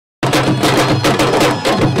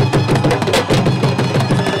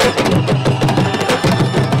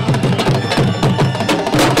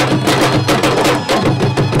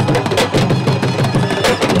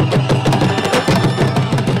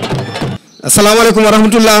asalaamaaleykum wa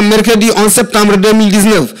rahmatullah mercredi 11 septembre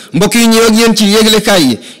 2019 mbokk yi ñëw ak yéen ci yéeglekaay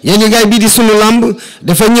yi yéeglekaay bii di sunu lamb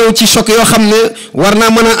dafa ñëw ci choc yoo xam ne war naa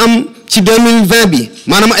mën a am ci 2020 bi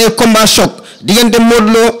maanaam ay combat choc diggante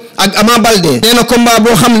Modou Lo ak Ama Baldé nee na combat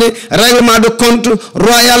boo xam ne règlement de compte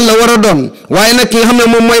royal la war a doon waaye nag ki nga xam ne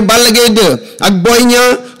moom mooy Balla Gaye 2 ak Boy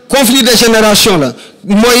Niang conflit de génération la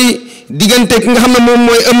mooy diggante ki nga xam ne moom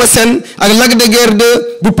mooy Eumeu Sène ak Lac de Guiers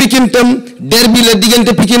 2 bu Pikine tam derby la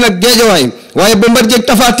diggante Pikine ak Guédiawaye waaye Bombardier ak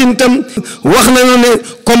Tapha Tine tam wax nañu ne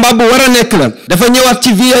combat bu war a nekk la dafa ñëwaat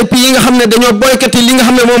ci VIP yi nga xam ne dañoo boycotté li nga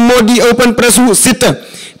xam ne moom moo di open press wu Siteu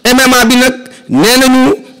MMA bi nag nee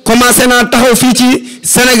nañu commencé naa taxaw fii ci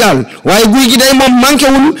Sénégal waaye guy gi day moom manqué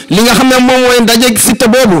wul li nga xam ne moom mooy ndaje Siteu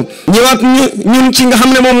boobu ñëwaat ñun ci nga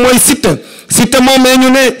xam ne moom mooy Siteu moom mais ñu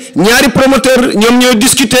ne ñaari promoteur ñoom ñooy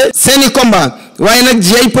discuter seeni combat waaye nag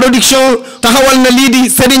GIE production taxawal na lii di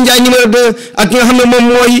Serigne Ndiaye numéro 2 ak ki nga xam ne moom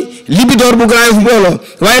mooy Libidor bu Grand Yoff mbooloo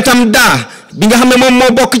waaye tam daa bi nga xam ne moom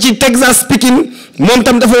moo bokk ci Texas Pikine moom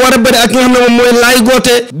tam dafa war a bëri ak ki nga xam ne moom mooy Laay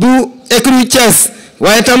Goote bu écurie Thiès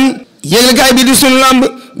waaye tam yéeglekaay bi di sunu lamb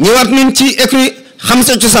ñëwaat nañ ci écurie xam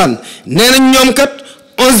sa cosaan nee nañ ñoom kat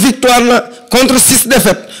 11 victoire la contre 6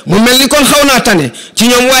 défaites mu mel ni kon xaw naa tane ci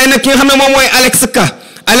ñoom waaye nag ki nga xam ne moom mooy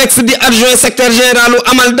Alex di adjoint secrétaire général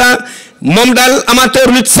Amalda moom daal amateur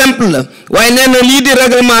lutte simple la waaye nee na lii di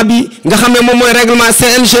règlement bi nga xam ne moom mooy règlement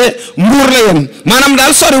CNG mbuur la yem maanaam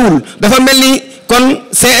daal soriwul dafa mel ni kon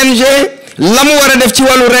CNG la mu war a def ci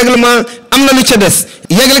wàllu règlement am na lu ca des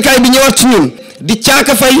yéglekaay bi ñëwaat ci ñun di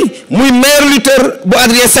Caaka Fay muy meilleur lutteur bu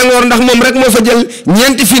Adrien Senghor ndax moom rek moo fa jël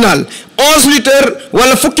ñeenti final 11 lutteurs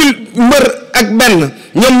wala fukki mbër ak benn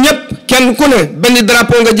ñoom ñëpp kenn ku ne benn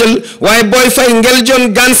drapeau nga jël waaye Boy Fay Ngel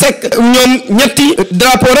John Gansek ñoom ñetti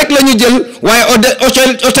drapeau rek la ñu jël waaye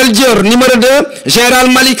hôtel Dior numéro 2 général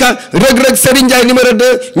Malika Reug Reug Serigne Ndiaye numéro 2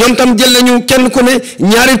 ñoom tam jël nañu kenn ku ne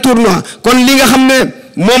ñaari tournoi kon li nga xam ne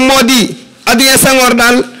moom moo di Adrien Senghor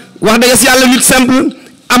daal wax dëgg si yàlla lutte simple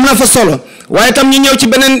am na fa solo waaye tam ñu ñëw ci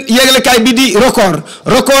beneen yéglekaay bi di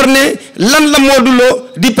record ne lan la Modou Lo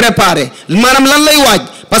di préparer maanaam lan lay waaj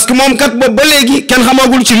parce que moom kat boobu ba léegi kenn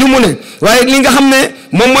xamagul ci lu mu ne waaye li nga xam ne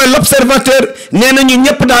moom mooy l'observateur nee nañu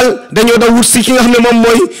ñëpp daal dañoo daw wut si ki nga xam ne moom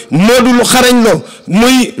mooy Modou Lo xarañ Lo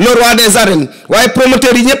muy le roi des arènes waaye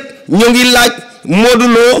promoteurs yi ñëpp ñoo ngi laaj Modou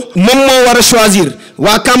Lo moom moo war a choisir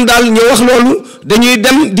waa kam daal ñoo wax loolu dañuy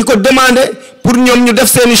dem di ko demander pour ñoom ñu def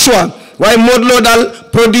seeni choix waaye Modou Lo daal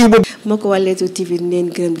produit boobu. moo ko waa Leewtoo TV di leen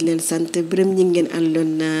gërëm di leen sant bërëm ñi ngeen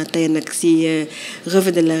àndoon tey nag si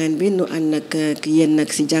revue de l'arène bi nu ànd nag yéen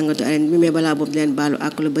nag si jàngatu arène bi mais balaa boobu di leen baalu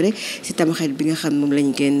ak lu bëri si tamxarit bi nga xam moom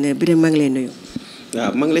lañ génn bërëm maa ngi lay nuyu.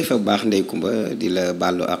 waaw maa ngi lay fa baax Ndeye Coumba di la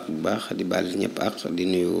baalu ak bu baax di baal ñëpp ak di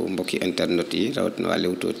nuyu mbokki internet yi rawatina waa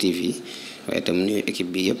Leewtoo TV waaye itam nuyu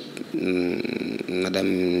équipe bi yëpp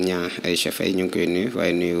madame Nia Aïcha Faye ñu ngi koy nuyu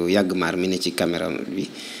waaye nuyu yàgg maar mi ne ci caméra bi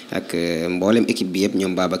ak mboolem équipe bi yëpp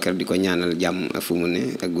ñoom Babacar di ko ñaanal jàmm fu mu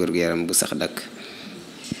ne ak wér-gu-yaram bu sax dakk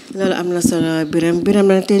loolu am na solo biram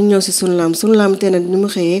nag tey ñëw si sunu lamb tey nag ni mu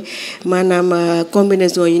xëyee maanaam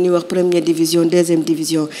combinaison yi ñuy wax première division deuxième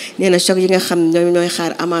division nee na choc yi nga xam ñoom ñooy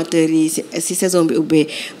xaar amateurs yi si saison bi ubbee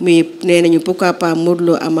muy nee nañu pourquoi pas Modou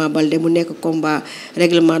Lo Ama Baldé mu nekk combat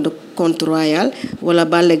règlement de compte royal wala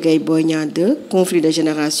Balla Gaye Boy Niang 2 conflit de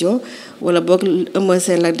génération wala boog Eumeu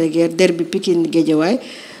Sène Lac de Guiers derby Pikine Guédiawaye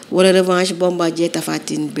wala revanche Bombardier Tapha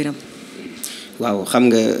Tine biram waaw xam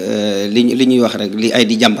nga li ñuy wax rek li ay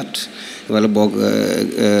di jàmbat wala boog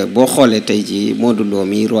boo xoolee tey ci Modou Lo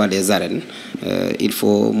mi roi des arènes il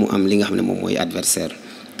faut mu am li nga xam ne moom mooy adversaire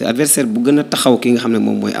te adversaire bu gën a taxaw ki nga xam ne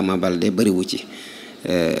moom mooy Ama Baldé bëriwu ci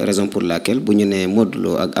raison pour laquelle bu ñu nee Modou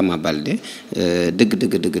Lo ak Ama Baldé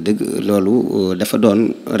dëgg loolu dafa doon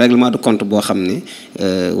règlement de compte boo xam ne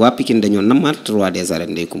waa Pikine dañoo namaat roi des arènes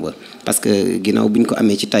Ndeye Coumba parce que ginnaaw bu ñu ko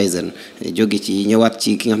amee ci Tyson jóge ci ñëwaat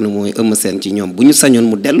ci ki nga xam ne mooy Eumeu Sène ci ñoom bu ñu sañoon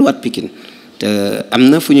mu delluwaat Pikine te am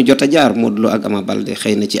na fu ñu jot a jaar Modou Lo ak Ama Baldé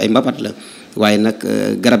xëy na ci ay mbapat la waaye nag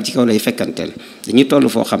garab ci kaw lay fekkanteel dañuy toll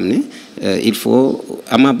foo xam ne il faut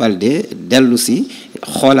Ama Baldé dellu si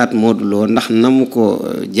xoolaat Modou Lo ndax na mu ko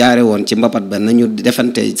jaare woon ci mbapat ba nañu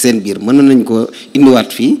defante seen biir mën nañ ko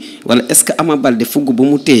indiwaat fii wala est-ce que Ama Baldé fugg ba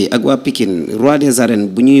mu téye ak waa Pikine roi des arènes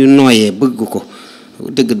bu ñuy nooyee bëgg ko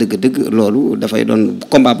dëgg loolu dafay doon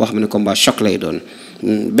combat boo xam ne combat choc lay doon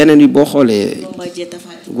beneen bi boo xoolee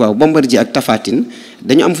waaw Bombardier ak Tapha Tine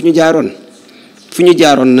dañu am fu ñu jaaroon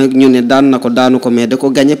nag ñu ne daanu ko mais da ko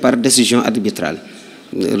gagné par décision arbitrale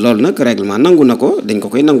loolu nag règlement nangu na ko dañ ko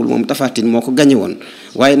koy nangul moom Tapha Tine moo ko gañe woon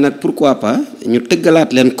waaye nag pourquoi pas ñu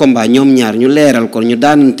tëggalaat leen combat ñoom ñaar ñu leeral ko ñu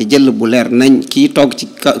daanante jël bu leer nañ kii toog ci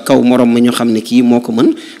kaw morom ma ñu xam ne kii moo ko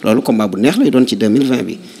mën loolu combat bu neex lay doon ci 2020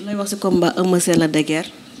 bi. lay wax ci combat Eumeu Sène Lac de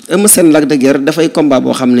Guiers. Eumeu Sène Lac de Guiers dafay combat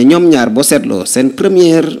boo xam ne ñoom ñaar boo seetloo seen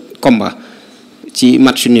premier combat ci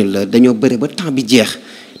match nul la dañoo bëre ba temps bi jeex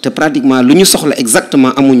te pratiquement lu ñu soxla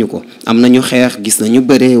exactement amuñu ko am nañu xeex gis nañu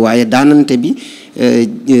bëre waaye daanante bi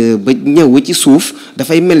ba ñëw ci suuf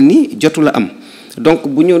dafay mel ni jotu la am donc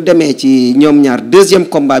bu ñu demee ci ñoom ñaar deuxième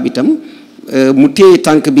combat bi tam mu téye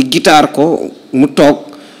tànk bi guitare ko mu toog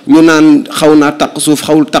ñu naan xaw naa taq suuf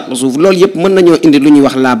xawul taq suuf loolu yëpp mën nañoo indi lu ñuy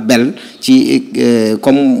wax la belle ci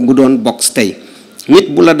comme bu doon boxe tey nit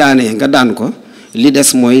bu la daanee nga daan ko li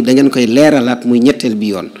des mooy da ngeen koy leeralaat muy ñetteel bi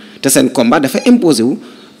yoon te seen combat dafa imposé wu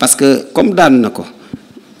parce que comme daan na ko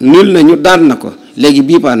nul nañu daan na ko léegi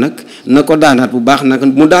bii paa nag na ko daanaat bu baax nag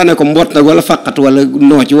mu daanee ko mboot nag wala faqat wala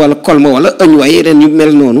nooci wala kolma wala ëñ waaye yeneen yu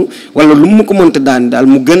mel noonu wala lu mu ko mënta daan daal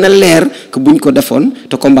mu gën a leer que buñ ko defoon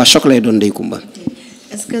te combat choc lay doon Ndeye Comba.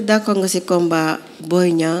 est-ce que d'accord nga ci combat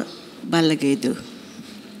Boy Niang Balla Gaye 2.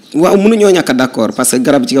 waaw mënuñoo ñàkk a d'accord parce que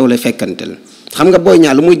garab ci kaw lay fekkanteel xam nga Boy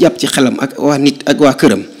Niang lu muy jàpp ci xelam ak waa nit ak waa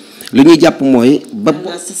këram lu ñuy jàpp mooy. ba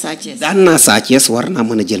daan naa Sa Thiès war naa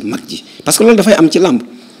mën a jël mag ji parce que loolu dafay am ci làmb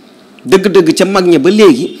dëgg-dëgg ca mag ña ba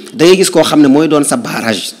léegi da ngay gis koo xam ne mooy doon sa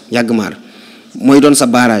barrage yàgg maar mooy doon sa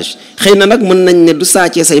barrage xëy na nag mën nañ ne du Sa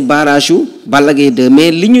Thiès ay barrage yu Balla Gaye 2 mais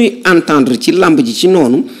li ñuy entendre ci làmb ji ci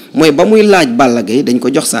noonu mooy ba muy laaj Balla Gaye dañ ko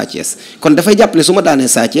jox Sa Thiès kon dafay jàpp ne su ma daanee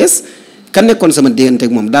Sa Thiès ka nekkoon sama diggante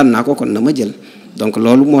ak moom daan naa ko kon na ma jël donc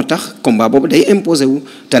loolu moo tax combat boobu day imposé wu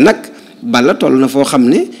te nag Balla toll na foo xam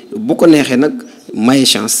ne bu ko neexee nag maye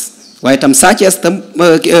chance waaye tam Sa Thiès tam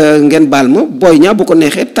ngeen baal ma Boy Niang bu ko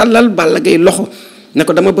neexee tàllal Balla Gaye loxo ne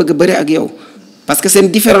ko dama bëgg bëre ak yow parce que seen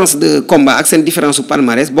différence de combat ak seen différence su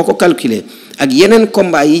palmarès boo ko calculer ak yeneen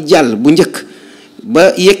combat yi jàll bu njëkk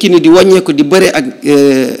ba Yékini di wàññeeku di bëre ak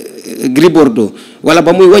Gris Bordeaux wala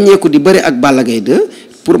ba muy wàññeeku di bëre ak Balla Gaye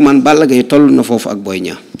 2 pour man Balla Gaye toll na foofu ak Boy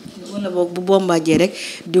Niang. wala boog bu Bombardier rek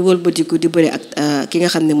di wëlbatiku di bëre ak ki nga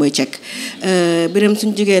xam ne mooy Cek Birame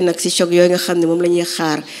suñ jógee nag ci choc yooyu nga xam ne moom la ñuy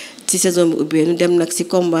xaar ci saison bi ubbee ñu dem nag ci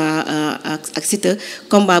combat ak Siteu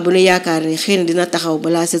combat bu ñu yaakaar ni xëy na dina taxaw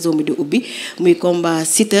balaa saison bi di ubbi muy combat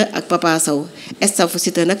Siteu ak Papa Sow staffu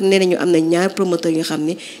Siteu nag nee nañu am na ñaar promoteur yoo xam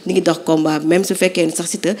ni ñu ngi dox combat même su fekkee ni sax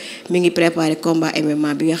Siteu mi ngi préparé combat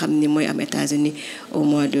MMA bi nga xam ni mooy am États-Unis au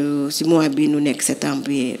mois bi nu nekk septembre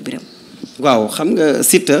bi Birame. waaw xam nga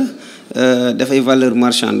Siteu dafay valeur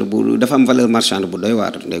marchande dafa am valeur marchande bu doy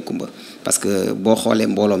waar Ndeye Comba parce que boo xoolee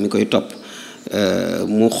mbooloo mi koy topp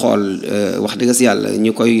mu xool wax dëgg si yàlla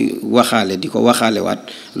ñu koy waxaale di ko waxaale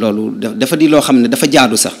waat loolu dafa di loo xam ne dafa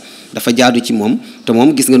jaadu sax dafa jaadu ci moom te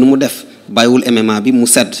moom gis nga nu mu def bàyyiwul MMA bi mu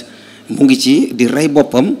sedd mu ngi ci di rey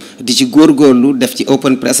boppam di ci góorgóorlu def ci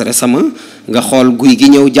open press récemment nga xool guy gi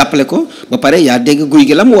ñëw jàppale ko ba pare yaa dégg guy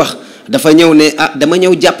gi la mu wax dafa ñëw ne dama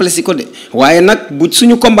ñëw jàppale si ko de waaye nag bu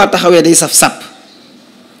suñu combat taxawee day saf sàpp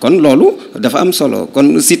kon loolu dafa am solo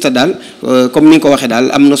kon Siteu daal comme ni nga ko waxee daal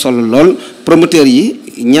am na solo lool promoteur yi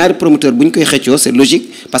ñaari promoteur bu ñu koy xëccoo c'est logique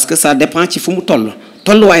parce que ça dépend ci fu mu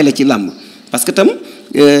tolluwaay la ci làmb parce que tam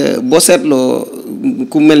boo seetloo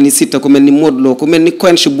ku mel ni Siteu ku mel ni Modou Lo ku mel ni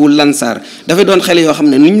Quench bu Lansar dafay doon xale yoo xam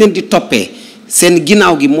ne nu ñu leen di toppee seen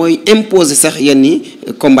ginnaaw gi mooy imposer sax yenn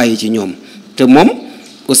combat yi ci ñoom te moom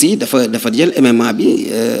aussi dafa jël MMA bi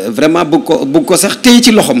vraiment bëgg ko sax téye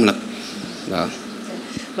ci loxoom nag waaw.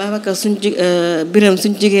 Babacar Birame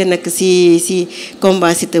suñ jógee nag si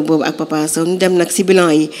combat Siteu boobu ak Papa Sow ñu dem nag si bilan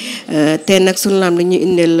yi te nag suñu laam la ñuy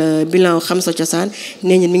indil bilan xam sa cosaan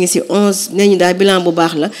nee ñu mi ngi si 11 nee ñu daal bilan bu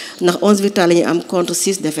baax la ndax 11 victoires la ñuy am contre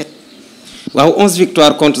 6 défaites. waaw 11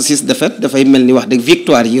 victoires contre 6 défaites dafay mel ni wax dëgg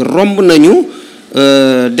victoire yi romb nañu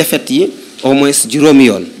défaites yi au moins juróomi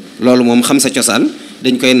yoon loolu moom xam sa cosaan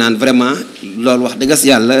dañ koy naan vraiment loolu wax dëgg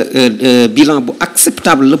yàlla bilan bu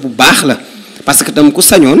acceptable la bu baax la. parce que tam ku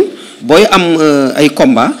sañoon booy am ay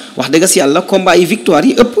combat wax dëgg si yàlla combat yi victoire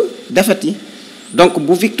yi ëpp défaite yi donc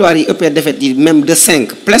bu victoire yi ëppee défaite yi même de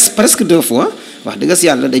 5 presque 2 fois wax dëgg si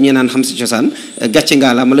yàlla dañuy naan xam si cosaan gàcce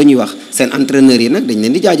ngaalaama la ñuy wax seen entraîneurs yi nag dañ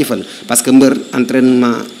leen di jaajëfal parce que mbër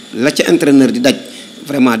entraînement la ca entraîneur di daj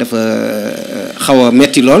vraiment dafa xaw a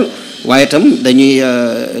metti lool waaye tam dañuy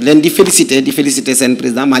leen di féliciter seen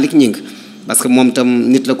président Malick Gningue parce que moom tam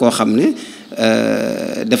nit la koo xam ne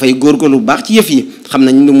dafay góorgóorlu bu baax ci yëf yi xam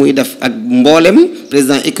nañ lu muy def ak mboolem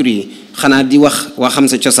président écurie yi xanaa di wax waa xam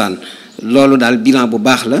sa cosaan loolu daal bilan bu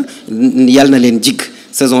baax la yàlla na leen jig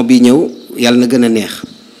saison bi ñëw yàlla na gën a neex.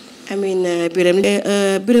 amiin Birame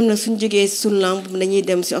nag suñ jógee suñu lamb dañuy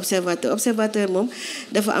dem si observateur moom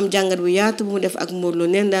dafa am jàngat bu yaatu bu mu def ak Modou Lo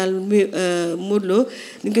neen daal Modou Lo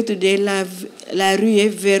li nga tuddee la ruée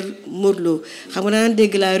vers Modou Lo xam nga daan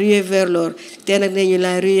dégg la ruée vers l'or te nag nañu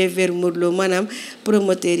la ruée vers Modou Lo maanaam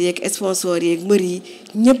promoteurs yeeg sponsors yeeg mbër yi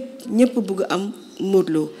ñëpp bëgg am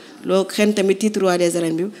Modou Lo loo xen tamit titre roi des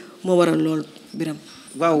arènes bi moo waral loolu Birame.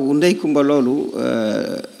 waaw Ndeye Comba loolu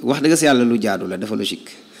wax dëgg si yàlla lu jaadu la dafa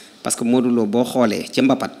logique parce que Modou Lo boo xoolee ci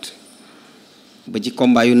mbapat ba ci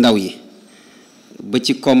combat yu ndaw yi ba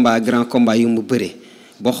ci grand combat yu mu bëre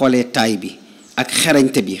boo xoolee taay bi ak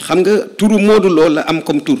xarañte bi xam nga turu Modou Lo la am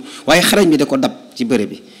comme tur waaye xarañ bi da ko dab ci bëre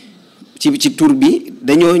bi ci tur bi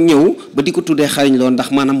dañoo ñëw ba di ko tuddee xarañ loo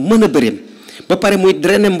ndax maanaam mën a bëreem ba pare muy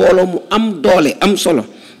drainer mbooloo mu am doole am solo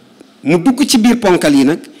mu dugg ci biir ponkal yi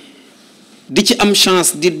nag di ci am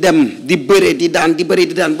chance di dem di bëre di daan di bëre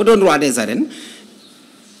di daan ba doon roi des arènes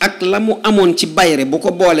ak la mu amoon ci bayre bu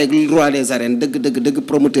ko booleeg roi des arènes dëgg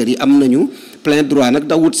promoteurs yi am nañu plein droit nag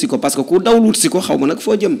daw wut si ko parce que ku daw wut si ko xaw ma nag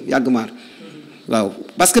foo jëm yàgg maar waaw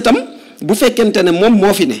parce que tam bu fekkente ne moom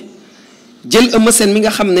moo fi ne jël Eumeu Sène mi nga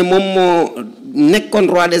xam ne moom moo nekkoon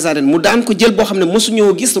roi des arènes mu daan ko jël boo xam ne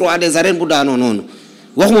mosuñoo gis roi des arènes bu daanoo noonu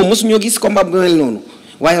waxuma mosuñoo gis combat bu mel noonu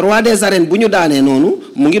waaye roi des arènes bu ñu daanee noonu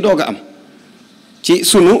mu ngi doog a am ci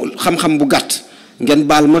sunu xam-xam bu gàtt ngeen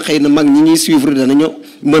baal ma xëy na mag ñi ñuy suivre danañu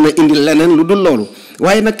mën a indi leneen lu dul loolu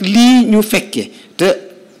waaye nag lii ñu fekkee te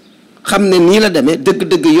xam ne nii la demee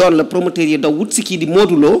dëgg-dëgg yoon la promoteur yi daw wut si kii di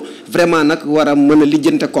Modou Lo vraiment nag war a mën a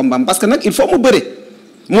lijjante combat parce que nag il faut mu bëre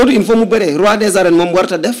Modou il faut mu bëre roi des arènes moom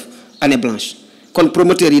warta def année blanche kon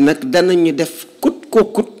promoteur yi nag danañu def kut ko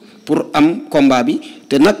kut pour am combat bi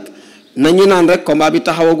te nag nañu naan rek combat bi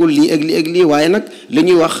taxawagul lii ak lii waaye nag li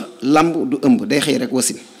ñuy wax lamb du ëmb day xëy rek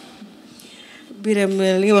wasin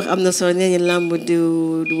Birame li nga wax am na solo nee ñu làmb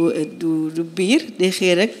du biir day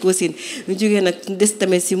xëy rek wasin ñu jógee nag des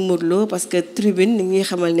tamit si Modou Lo parce que tribune ni ñuy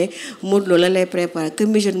xamal ne Modou Lo la lay préparé que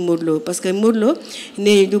mission Modou Lo parce que Modou Lo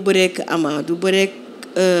nee du bëreek Ama du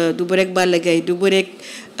bëreek Balla Gaye du bëreek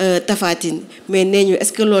Tapha Tine mais nee ñu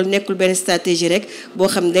est-ce que loolu nekkul benn stratégie rek boo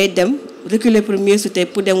xam day dem reculer premier sauté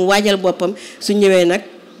pour dem waajal boppam su ñëwee nag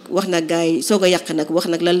wax nag gars yi soo ko yàq nag wax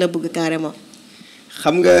nag lan la bëgg carrément.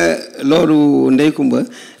 xam nga loolu Ndeye Comba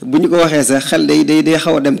bu ñu ko waxee sax xel day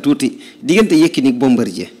xaw a dem tuuti diggante Yékini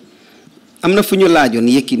Bombardier am na fu ñu laajoon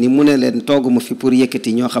Yékini mu ne leen tooguma fi pour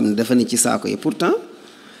yëkkati ñoo xam ne dafa ne ci saako yi pourtant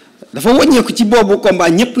dafa wàññeeku ci boobu combat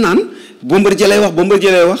ñëpp naan Bombardier lay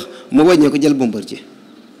wax mu wàññeeku jël Bombardier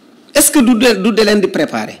est-ce que du de leen di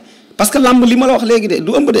préparer parce que lamb li ma la wax léegi de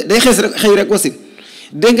du ëmb de day xëy rek aussi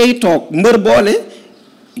da ngay toog mbër boole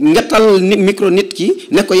nga tal micro nit ki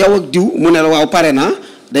ne ko yow ak diw mu ne la waaw pare naa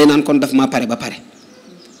day naan kon daf maa pare ba pare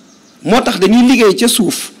moo tax dañuy liggéey ca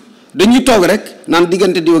suuf dañuy toog rek naan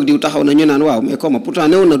diggante diw ak diw taxaw na ñu naan waaw mais comment pourtant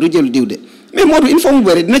newoon na du jël diw de mais Modou il faut mu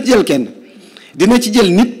bëri dina ci jël kenn dina ci jël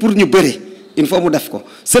nit pour ñu bëri il faut mu def ko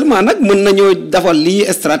seulement nag mën nañoo defal lii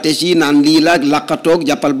stratégie naan lii la làqatoog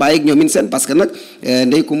jàppal bàyyi ak ñoom seen parce que nag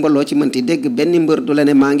Ndeye Comba loo ci mënti dégg benn mbër du la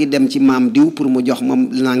ne maa ngi dem ci maam diw pour mu jox moom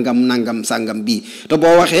nangam sàngam bii te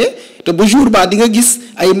boo waxee te ba jour ba di nga gis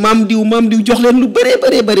ay maam diw jox leen lu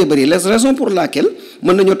bëree la raison pour laquelle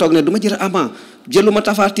mën nañoo toog ne du ma jël Ama jëluma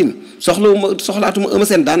Tapha Tine soxlaatuma Eumeu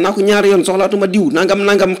Sène daan naa ko ñaari yoon soxlaatuma diw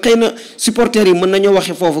nangam xëy na supporters yi mën nañoo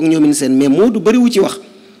waxe foofu ak ñoom seen mais moo du bëriwu ci wax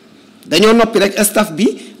dañoo noppi rek staff bi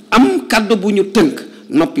am kàddu bu ñu tënk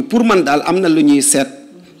noppi pour man daal am na lu ñuy seet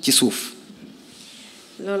ci suuf.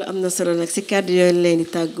 loolu am na solo nag si kàddu yooyu leen di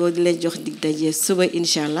tàggoo di leen jox dig daje suba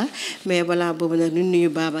incha allah mais balaa boobu nag ñu nuyu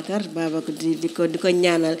Babacar di ko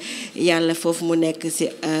ñaanal yàlla foofu mu nekk si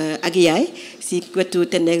ak yaay si wetu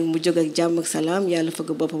te nekk mu jóg ak jàmm ak salaam yàlla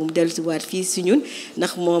fëgg boppam mu dellu si waat fii si ñun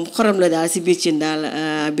ndax moom xorom la daal si biir ci daal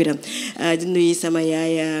Birame di nuyu sama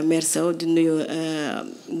yaay mère Sow di nuyu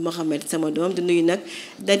Mohamed sama doom di nuyu nag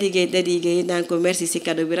Dadi Gueye naan ko merci si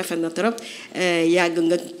cadeau bi rafet na trop yàgg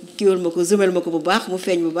nga kiiwal ma ko zoomel ma ko bu baax mu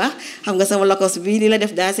feeñ bu baax xam nga sama lakos bi li la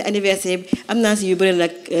def daal si anniversaire bi am naa si yu bëri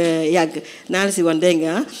nag yàgg naa la si woon dégg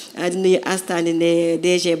nga di nuyu Astani ne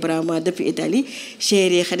DG Brahma depuis Italie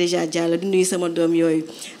chérie Khadija Diallo di nuyu sama doom yooyu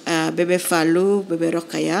bébé Fallou bébé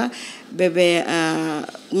Rokhaya bébé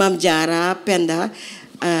Mam Diara Penda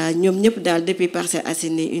ñoom ñëpp daal depuis Parcelles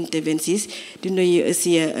Assainies unité 26 di nuyu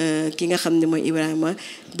aussi ki nga xam ne mooy Ibrahima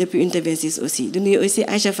depuis unité 26 aussi di nuyu aussi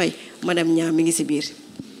Aïcha Faye madame Niang mi ngi si biir.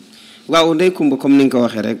 waaw Ndeye Comba comme ni nga ko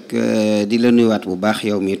waxee rek di la nuyuwaat bu baax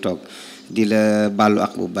yow mi toog di la baalu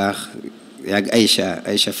ak bu baax yàgg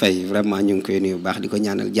Aïcha Faye vraiment ñu ngi koy nuyu bu baax di ko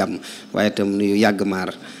ñaanal jàmm waaye itam nuyu yàgg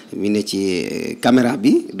maar mi ne ci caméra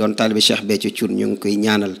bi doon taalibe Cheikh Béthio Thioune ñu ngi koy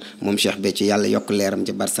ñaanal moom Cheikh Béthio yàlla yokk leeram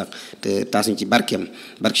ci barsax te taasuñ ci barkeem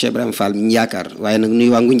barke Cheikh Ibrahima Fall mi ñu yaakaar waaye nag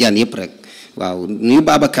nuyu waa Ngunjaan yëpp rek waaw nuyu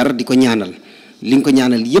Babacar di ko ñaanal li nga ko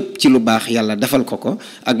ñaanal yëpp ci lu baax yàlla defal ko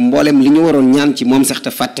ak mboolem li ñu waroon ñaan ci moom sax te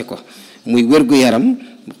fàtte ko muy wérgu yaram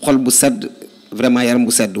xol bu sedd vraiment yaram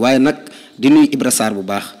bu sedd waaye nag di nuyu Ibra Sarr bu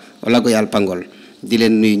baax wala ko yàlla pangol di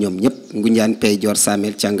leen nuyu ñoom ñëpp Ngunjaan Pay Dior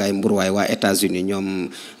Samel Càngaay Mbourwaay waa États-Unis ñoom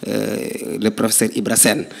le professeur Ibra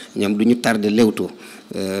Sène ñoom du ñu tardé Leewtoo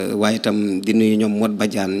waaye itam di nuyu ñoom Mod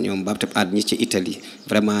Badiane ñoom Babtep Ad ñi ci Italie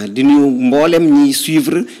vraiment di nuyu mboolem ñiy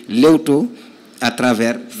suivre Leewtoo à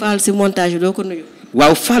travers. Fall si montage bi doo ko nuyu.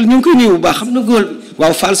 waaw Fall ñu ngi koy nuyu bu baax. xam na góol bi.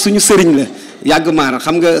 waaw Fall suñu sëriñ la yàgg maar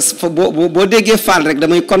xam nga boo déggee Fall rek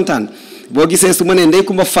damay kontaan boo gisee su ma nee Ndeye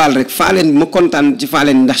Kumba Fall rek Falleen ma kontaan ci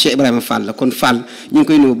Falleen ndax Cheikh Ibrahima Fall la kon Fall ñu ngi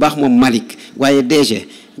koy nuyu bu baax moom Malick waaye DG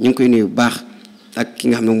ñu ngi koy nuyu bu baax ak ki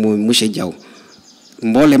nga xam ne mooy monsieur Diaw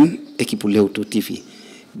mboolem équipe Leewtoo TV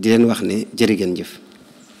di leen wax ne jërë ngeen jëf.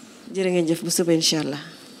 jërë ngeen jëf bu suba incha allah.